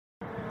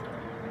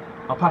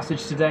Our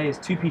passage today is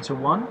 2 Peter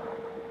 1,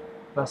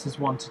 verses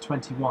 1 to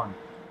 21,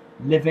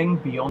 living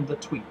beyond the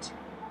tweet.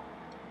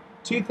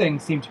 Two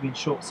things seem to be in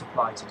short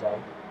supply today: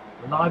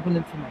 reliable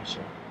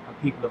information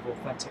and people of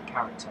authentic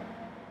character.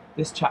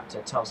 This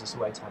chapter tells us a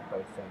way to have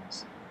both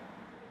things.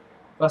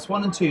 Verse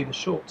 1 and 2, the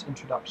short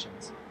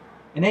introductions.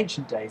 In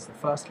ancient days, the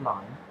first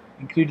line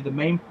included the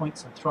main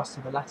points and thrust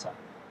of the letter.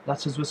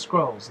 Letters were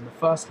scrolls, and the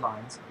first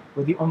lines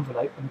were the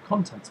envelope and the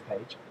contents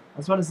page,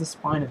 as well as the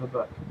spine of a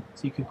book,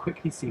 so you could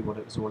quickly see what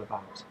it was all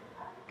about.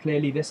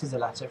 Clearly, this is a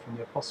letter from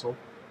the Apostle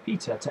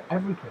Peter to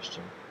every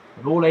Christian,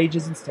 of all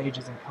ages and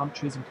stages and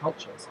countries and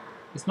cultures.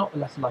 It's not a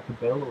letter like a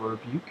bill or a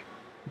rebuke.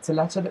 It's a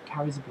letter that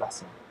carries a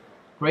blessing.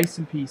 Grace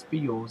and peace be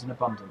yours in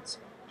abundance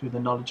through the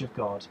knowledge of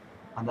God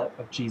and that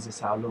of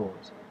Jesus our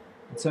Lord.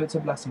 And so it's a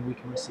blessing we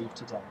can receive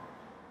today.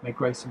 May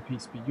grace and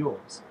peace be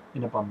yours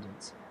in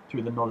abundance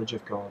through the knowledge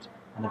of God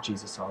and of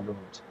Jesus our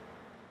Lord.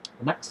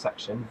 The next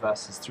section,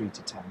 verses 3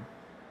 to 10,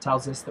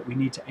 tells us that we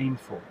need to aim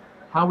for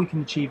how we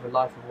can achieve a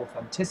life of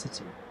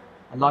authenticity,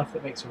 a life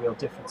that makes a real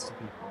difference to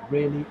people,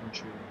 really and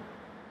truly.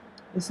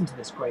 Listen to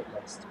this great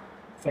list: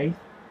 faith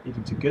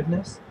leading to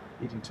goodness,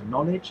 leading to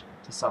knowledge,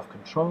 to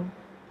self-control,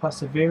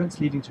 perseverance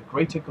leading to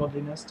greater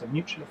godliness, to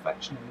mutual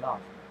affection and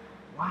love.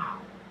 Wow,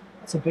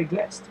 that's a big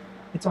list.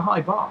 It's a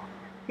high bar.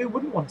 Who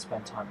wouldn't want to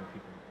spend time with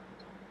people like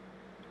that?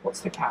 What's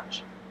the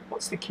catch?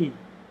 What's the key?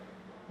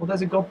 Well,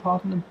 there's a God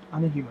part and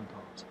a human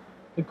part.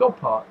 The God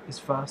part is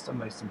first and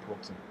most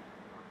important.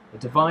 The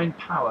divine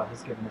power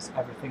has given us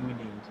everything we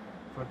need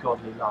for a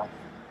godly life.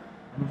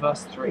 And in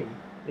verse 3,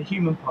 the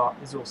human part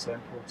is also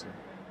important.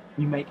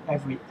 We make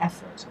every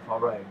effort of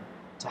our own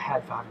to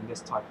head for having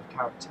this type of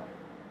character.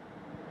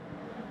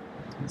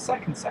 And the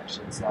second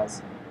section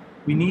says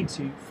we need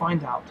to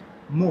find out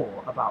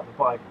more about the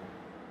Bible,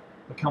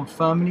 become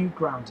firmly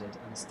grounded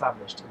and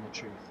established in the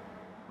truth.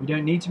 We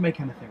don't need to make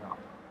anything up,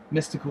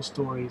 mystical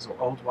stories or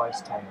old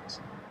wives' tales.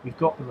 We've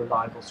got the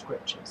reliable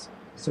scriptures,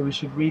 so we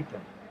should read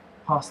them,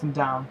 pass them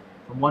down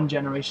from one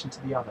generation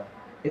to the other.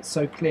 It's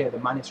so clear the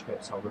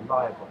manuscripts are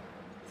reliable,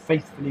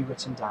 faithfully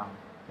written down.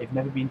 They've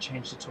never been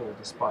changed at all,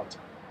 despite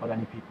what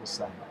any people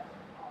say.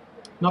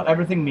 Not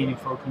everything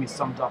meaningful can be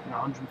summed up in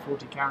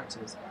 140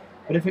 characters,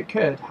 but if it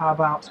could, how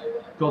about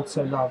God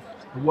so loved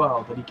the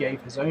world that he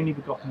gave his only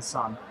begotten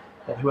Son,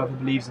 that whoever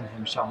believes in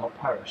him shall not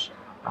perish,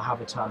 but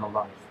have eternal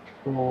life?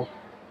 Or,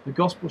 the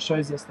gospel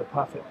shows us the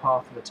perfect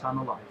path of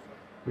eternal life,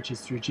 which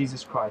is through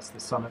Jesus Christ, the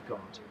Son of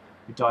God,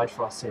 who died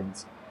for our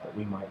sins that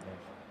we might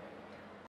live.